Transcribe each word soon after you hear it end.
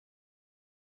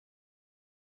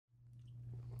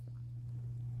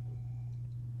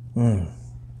And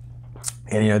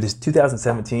you know, this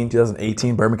 2017,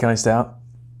 2018 Bourbon County Stout,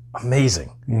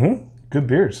 amazing. Good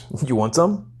beers. You want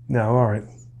some? No, I'm all right.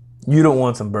 You don't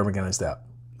want some Bourbon County Stout.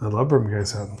 I love Bourbon County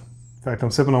Stout. In fact,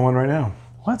 I'm sipping on one right now.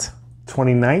 What?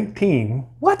 2019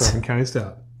 What? Bourbon County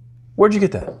Stout. Where'd you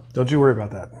get that? Don't you worry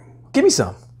about that. Give me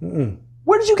some.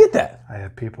 Where did you get that? I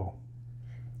have people.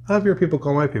 I have your people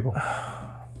call my people.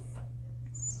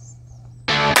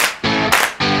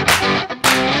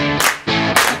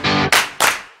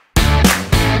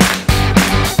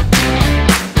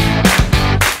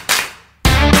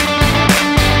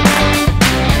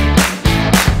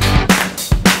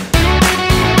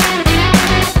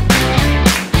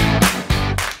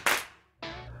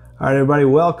 All right, everybody,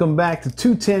 welcome back to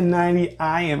 21090.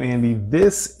 I am Andy.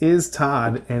 This is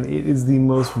Todd, and it is the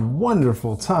most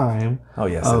wonderful time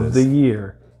of the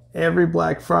year. Every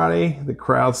Black Friday, the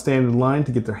crowd stand in line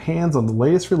to get their hands on the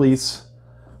latest release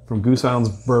from Goose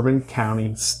Island's Bourbon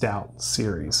County Stout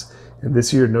series. And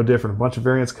this year, no different. A bunch of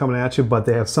variants coming at you, but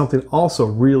they have something also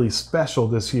really special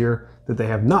this year that they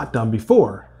have not done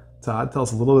before. Todd, tell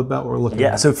us a little bit about what we're looking at.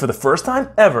 Yeah, so for the first time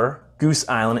ever, Goose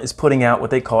Island is putting out what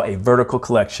they call a vertical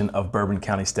collection of Bourbon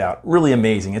County Stout. Really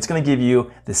amazing. It's going to give you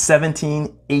the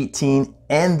 17, 18,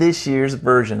 and this year's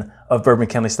version of Bourbon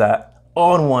County Stout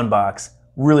all in one box.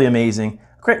 Really amazing.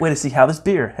 Great way to see how this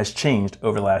beer has changed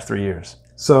over the last 3 years.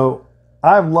 So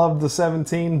I've loved the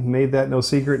 17, made that no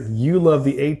secret. You love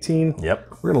the 18.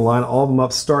 Yep. We're going to line all of them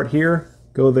up, start here,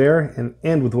 go there, and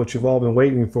end with what you've all been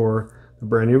waiting for, the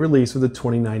brand new release of the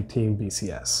 2019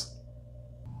 BCS.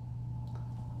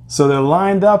 So they're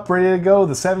lined up, ready to go,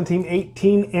 the 17,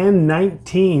 18, and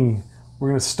 19. We're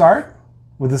going to start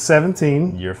with the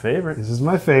 17. Your favorite. This is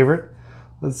my favorite.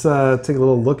 Let's take a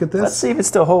little look at this. Let's see if it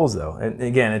still holds, though. And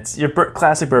again, it's your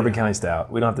classic Bourbon County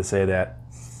Stout. We don't have to say that.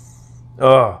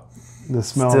 Oh, the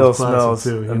smell still is smells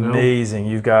too, you amazing.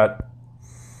 You've got,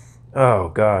 oh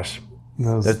gosh,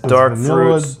 those dark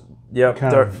vanilla, fruits. Yep,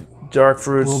 dark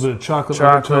fruits. A little bit of chocolate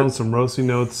undertones, some roasty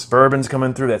notes. Bourbon's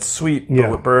coming through. That's sweet,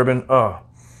 but with bourbon. Oh,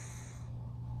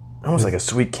 almost like a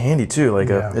sweet candy too. Like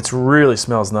it really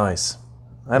smells nice.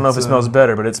 I don't know if it smells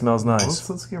better, but it smells nice.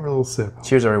 Let's give it a little sip.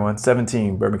 Cheers, everyone.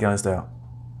 17 Bourbon County Stout.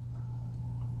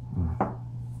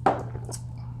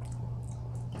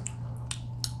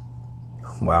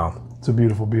 Wow, it's a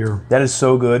beautiful beer. That is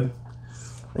so good.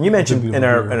 And you mentioned in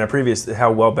our previous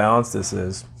how well balanced this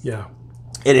is. Yeah,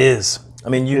 it is. I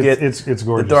mean, you get it's gorgeous.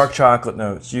 The dark chocolate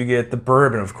notes. You get the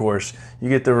bourbon, of course. You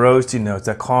get the roasty notes.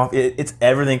 That coffee. It's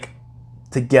everything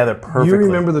together perfectly. You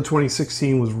remember the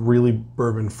 2016 was really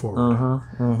bourbon forward.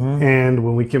 And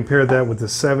when we compared that with the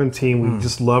 17, we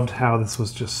just loved how this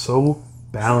was just so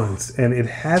balanced. And it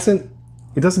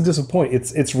doesn't disappoint.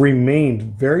 It's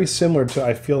remained very similar to,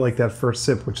 I feel like, that first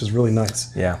sip, which is really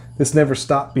nice. Yeah. This never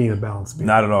stopped being a balanced beer.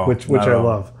 Not at all. Which I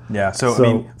love. Yeah, so I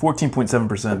mean,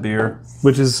 14.7% beer.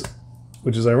 Which is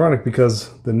ironic because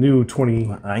the new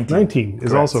 2019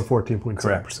 is also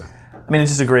 14.7%. I mean,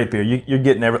 it's just a great beer. You're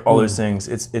getting all those things.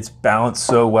 It's balanced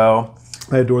so well.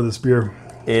 I adore this beer.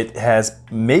 It has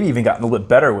maybe even gotten a little bit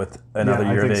better with another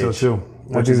year of age. I think so too.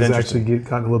 I think it's actually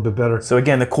gotten a little bit better. So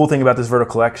again, the cool thing about this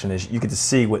vertical collection is you get to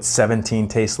see what 17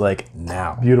 tastes like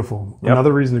now. Beautiful. Yep.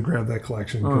 Another reason to grab that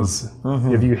collection, because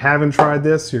if you haven't tried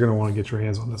this, you're going to want to get your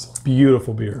hands on this.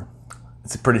 Beautiful beer.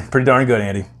 It's pretty darn good,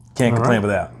 Andy. Can't complain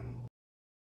with that.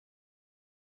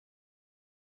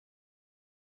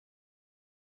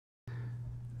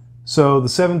 So the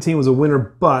 17 was a winner,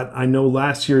 but I know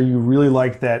last year you really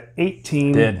liked that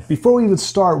 18. Did. Before we even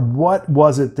start, what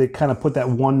was it that kind of put that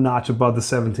one notch above the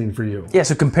 17 for you? Yeah,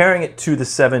 so comparing it to the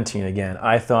 17 again,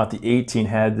 I thought the 18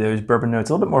 had those bourbon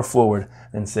notes a little bit more forward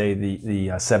than, say,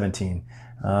 the 17.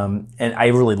 And I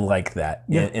really like that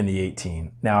in the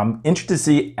 18. Now, I'm interested to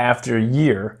see after a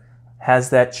year, has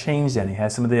that changed any?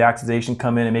 Has some of the oxidation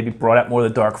come in and maybe brought out more of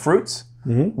the dark fruits?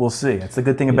 We'll see. That's the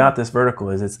good thing about this vertical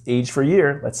is it's aged for a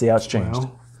year. Let's see how it's changed.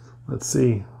 Well, let's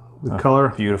see. The color,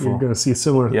 beautiful. You're going to see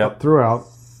similar throughout.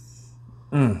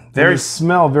 Very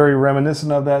smell very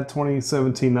reminiscent of that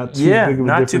 2017. Not too big of a difference.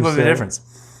 Not too big of a difference.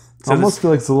 So I almost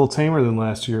feel like it's a little tamer than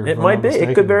last year. It might be.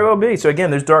 It could very well be. So again,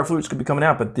 there's dark fruits could be coming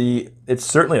out, but it's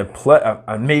certainly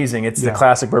amazing. It's the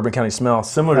classic Bourbon County smell,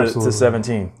 similar to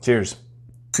 17. Cheers.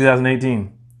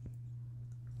 2018.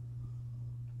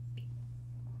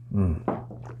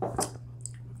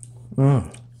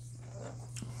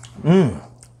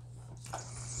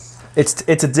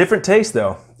 It's a different taste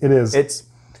though. It is.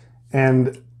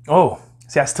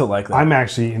 See, I still like that. I'm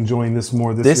actually enjoying this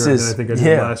more this year than I think I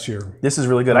did last year. This is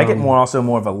really good. I get more of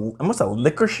almost a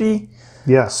licoricey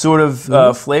sort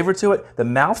of flavor to it. The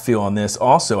mouthfeel on this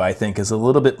also, I think, is a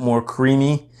little bit more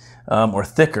creamy or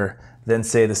thicker than,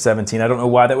 say, the 17. I don't know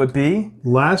why that would be.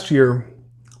 Last year,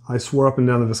 I swore up and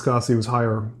down the viscosity was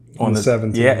higher on the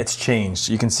 17. Yeah, it's changed.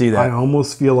 You can see that. I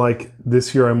almost feel like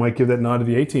this year I might give that nod to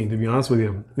the 18, to be honest with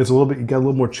you. It's a little bit, you got a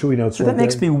little more chewy notes. So that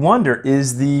makes me wonder,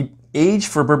 is the age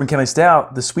for Bourbon County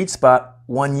Stout the sweet spot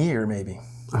 1 year, maybe?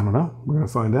 I don't know. We're going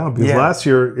to find out. Because last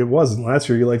year, it wasn't. Last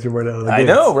year, you liked it right out of the gate. I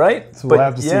know, right? So we'll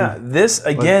have to see. This,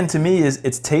 again, to me,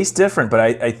 it tastes different, but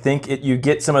I think you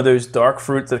get some of those dark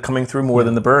fruits that are coming through more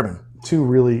than the bourbon. Two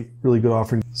really, really good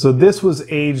offerings. So this was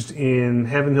aged in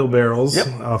Heaven Hill barrels,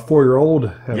 4-year-old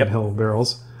Heaven Hill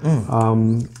barrels.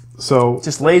 So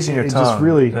just lays in your tongue. Just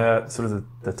really sort of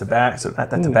the tobacco, that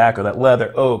tobacco, that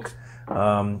leather, oak,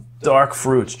 dark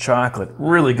fruits, chocolate,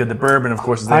 really good. The bourbon, of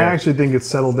course, is there. I actually think it's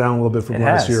settled down a little bit from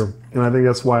last year, and I think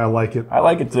that's why I like it. I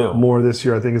like it too. More this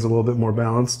year. I think it's a little bit more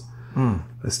balanced.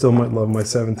 I still might love my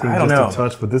 17 just a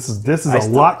touch, but this is a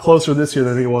lot closer this year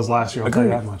than I think it was last year. I'll tell you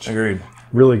that much. Agreed.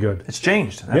 Really good. It's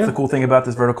changed. That's the cool thing about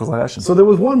this vertical collection. So there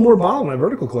was one more bottle in my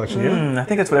vertical collection, I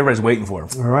think that's what everybody's waiting for.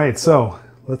 All right, so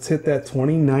let's hit that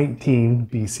 2019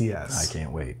 BCS. I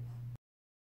can't wait.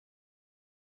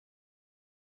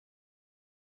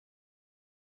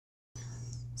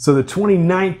 So the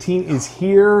 2019 is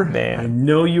here. Man. I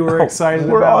know you were excited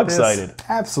we're about all this. excited.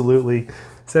 Absolutely.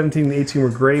 17 and 18 were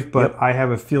great, but I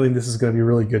have a feeling this is going to be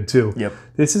really good too. Yep.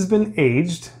 This has been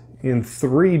aged in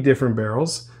 3 different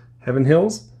barrels. Heaven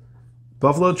Hills,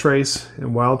 Buffalo Trace,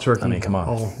 and Wild Turkey. I mean, come on.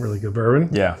 All really good bourbon.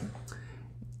 Yeah.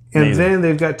 And Amazing. then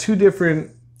they've got 2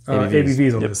 different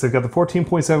ABVs on this. They've got the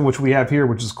 14.7, which we have here,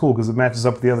 which is cool because it matches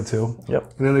up with the other 2.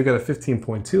 Yep. And then they've got a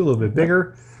 15.2, a little bit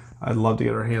bigger. I'd love to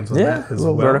get our hands on that as a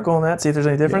little well. vertical on that, see if there's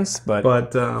any difference.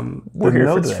 But the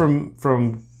notes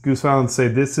from Goose Island say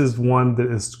this is one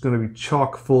that is going to be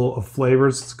chock full of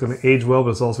flavors. It's going to age well,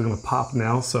 but it's also going to pop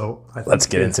now. So let's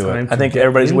get into it. I think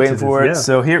everybody's waiting for it. Yeah.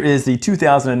 So here is the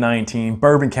 2019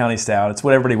 Bourbon County Stout. It's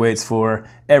what everybody waits for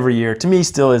every year. To me,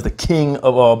 still is the king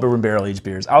of all bourbon barrel aged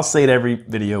beers. I'll say it every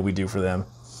video we do for them.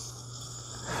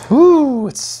 Woo!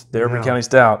 It's Bourbon County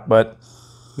Stout, but.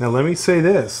 Now let me say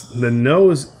this: the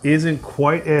nose isn't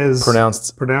quite as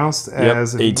pronounced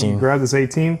as 18. You grab this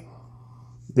 18.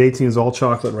 The 18 is all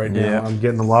chocolate right now. Yeah. I'm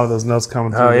getting a lot of those notes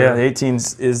coming through. Oh yeah, the 18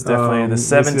 is definitely the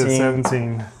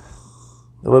 17. A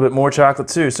little bit more chocolate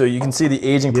too, so you can see the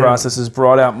aging process has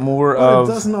brought out more of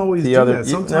it doesn't always the do other. That.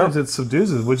 Sometimes it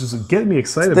subdues it, which is getting me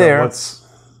excited there. about what's.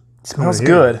 It smells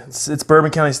good. It's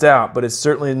Bourbon County Stout, but it's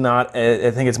certainly not.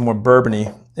 I think it's more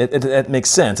bourbony. It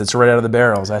makes sense. It's right out of the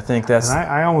barrels. I think that's. And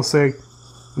I almost say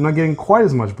I'm not getting quite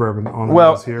as much bourbon on the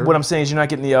nose here. What I'm saying is you're not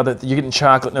getting the other. You're getting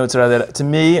chocolate notes out of that. To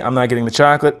me, I'm not getting the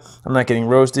chocolate. I'm not getting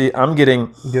roasty. I'm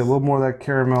getting. You get a little more of that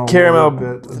caramel.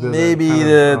 Maybe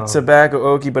the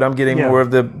tobacco oaky, but I'm getting more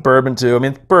of the bourbon too. I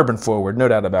mean, bourbon forward, no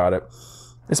doubt about it.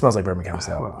 It smells like Bourbon County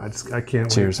Stout. Well, I can't.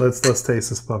 Cheers. Wait. Let's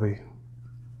taste this puppy.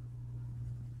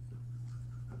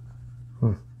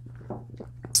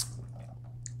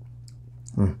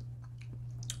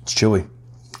 It's chewy.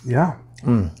 Yeah.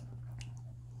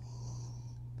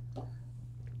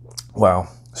 Wow.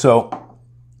 So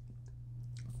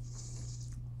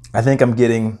I think I'm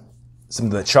getting some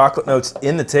of the chocolate notes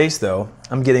in the taste, though.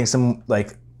 I'm getting some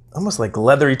almost like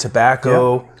leathery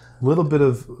tobacco. A little bit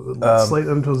of slight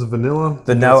undertones of vanilla.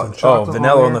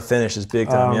 Vanilla on the finish is big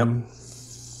time. Yep.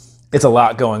 It's a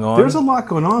lot going on. There's a lot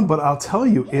going on, but I'll tell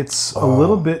you, it's a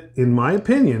little bit, in my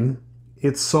opinion,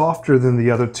 it's softer than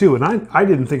the other 2. And I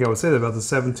didn't think I would say that about the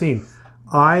 17.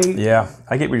 I get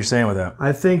what you're saying with that.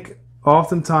 I think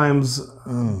oftentimes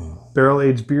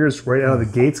barrel-aged beers right out of the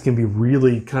gates can be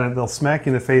really they'll smack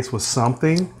you in the face with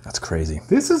something. That's crazy.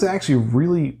 This is actually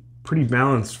really pretty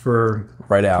balanced for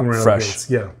right out, fresh.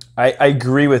 Yeah. I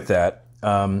agree with that.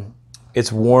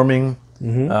 It's warming.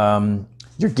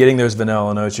 You're getting those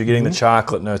vanilla notes. You're getting the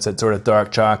chocolate notes, that sort of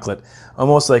dark chocolate,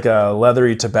 almost like a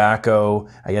leathery tobacco.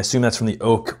 I assume that's from the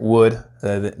oak wood,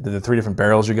 the 3 different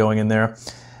barrels you're going in there.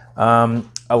 A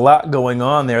lot going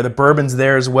on there. The bourbon's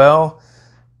there as well.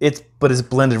 But it's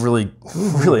blended really,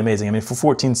 really amazing. I mean, for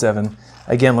 14.7,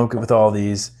 again, look with all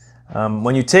these.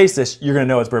 When you taste this, you're going to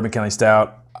know it's Bourbon County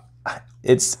Stout.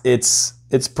 It's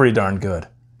pretty darn good.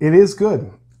 It is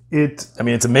good. It's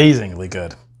amazingly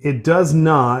good. It doesn't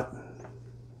have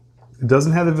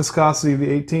the viscosity of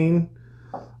the 18.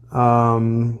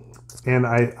 And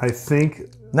I think...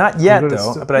 Not yet,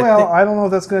 though. But I don't know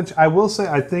if that's going to... I will say,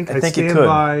 I think I stand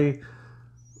by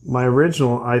my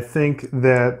original. I think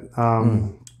that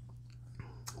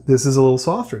this is a little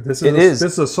softer. This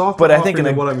is a softer but I think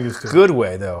in what I'm used to. Good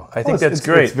way, though. I think that's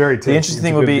great. It's very tasty. The interesting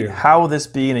thing would be, how will this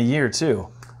be in a year, too?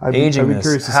 aging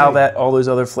this, how that all those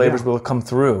other flavors will come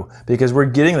through, because we're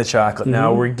getting the chocolate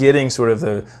now, we're getting sort of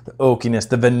the oakiness,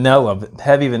 the vanilla,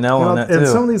 heavy vanilla on that too. And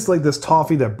some of these, like this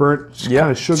toffee, that burnt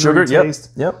kind of sugary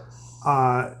taste.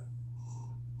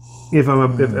 If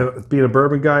I'm being a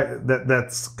bourbon guy,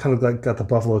 that's kind of like got the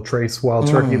Buffalo Trace Wild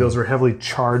Turkey. Those are heavily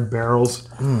charred barrels,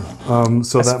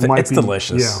 so that might be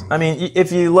delicious. Yeah. I mean,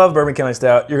 if you love Bourbon County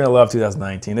Stout, you're going to love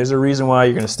 2019. There's a reason why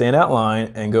you're going to stand out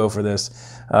line and go for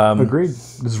this. Agreed.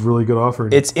 This is a really good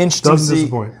offering. It's interesting to see.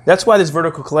 That's why this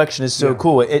vertical collection is so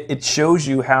cool. It shows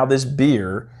you how this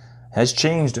beer has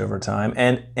changed over time,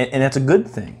 and that's a good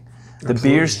thing. The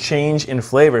beers change in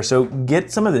flavor. So get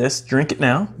some of this, drink it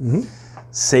now,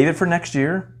 save it for next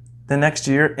year, the next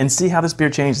year, and see how this beer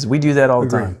changes. We do that all the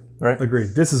time, right?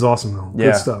 Agreed. This is awesome, though.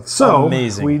 Good stuff. So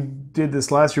amazing. We did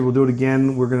this last year. We'll do it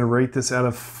again. We're going to rate this out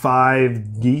of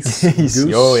 5 geese. Goose.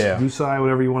 Goose eye,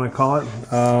 whatever you want to call it.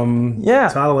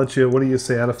 Todd, I'll let you. What do you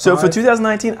say out of 5? So for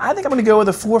 2019, I think I'm going to go with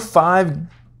a 4 or 5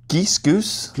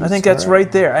 Goose. I think that's right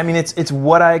there. I mean, it's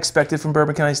what I expected from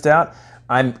Bourbon County Stout.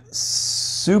 I'm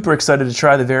super excited to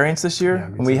try the variants this year,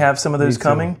 and we have some of those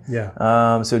coming.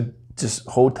 So just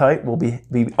hold tight. We'll be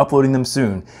uploading them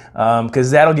soon, because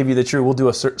that'll give you the true. We'll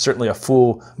do certainly a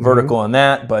full vertical on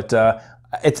that, but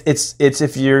it's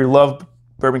if you love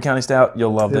Bourbon County Stout,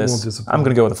 you'll love this. I'm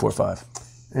going to go with a 4 or 5.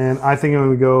 And I think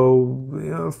I'm going to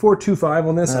go 4.25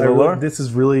 on this. This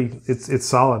is really it's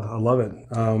solid. I love it.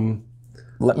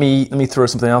 Let me throw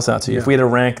something else out to you. If we had to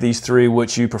rank these 3,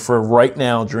 which you prefer right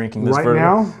now drinking this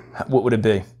vertical, what would it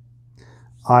be?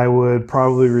 I would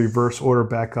probably reverse order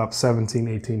back up 17,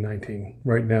 18, 19.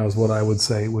 Right now is what I would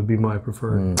say would be my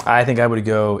preferred. I think I would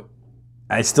go.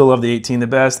 I still love the 18 the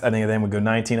best. I think then would go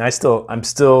 19. I'm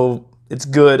still. It's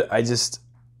good. I think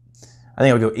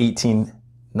I would go 18,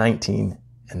 19,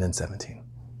 and then 17.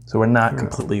 So we're not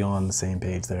completely on the same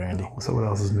page there, Andy. So what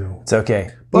else is new? It's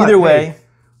okay. Either way.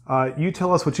 You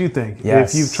tell us what you think.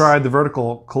 If you've tried the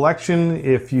vertical collection,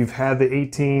 if you've had the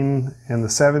 18 and the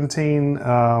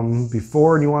 17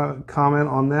 before, and you want to comment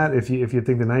on that, if you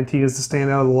think the 19 is the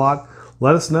standout of the lot,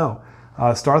 let us know.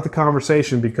 Start the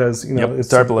conversation, because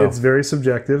it's very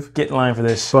subjective. Get in line for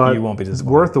this, but you won't be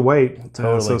disappointed. Worth the wait.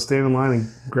 So stand in line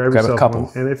and grab yourself a couple.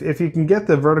 One. And if you can get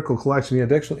the vertical collection,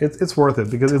 it's worth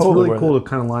it, because it's really cool to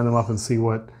kind of line them up and see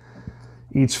what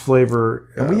each flavor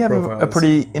and we have a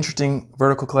pretty interesting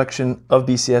vertical collection of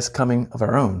BCS coming of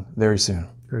our own very soon.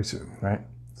 Very soon. Right?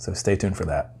 So stay tuned for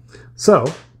that. So,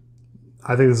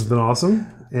 I think this has been awesome.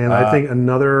 And I think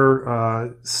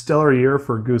another stellar year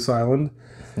for Goose Island.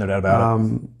 No doubt about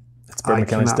it. It's Bourbon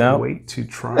County Stout. I cannot wait to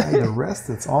try the rest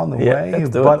that's on the way.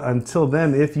 But until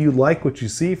then, if you like what you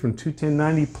see from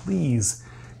 21090, please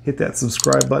hit that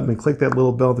subscribe button and click that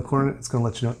little bell in the corner. It's going to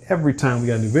let you know every time we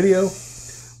got a new video.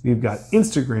 We've got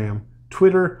Instagram,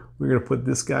 Twitter. We're going to put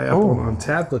this guy up on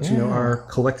Untappd, let you know our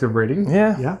collective rating.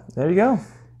 Yeah. There you go.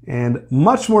 And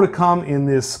much more to come in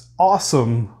this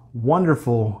awesome,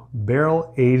 wonderful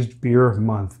barrel-aged beer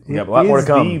month. We got a lot more to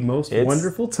come. It's the most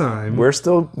wonderful time. We're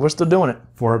still doing it.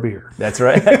 For a beer. That's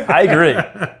right. I agree.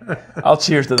 I'll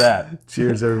cheers to that.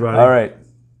 Cheers, everybody. All right.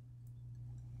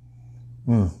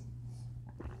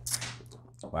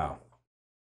 Wow.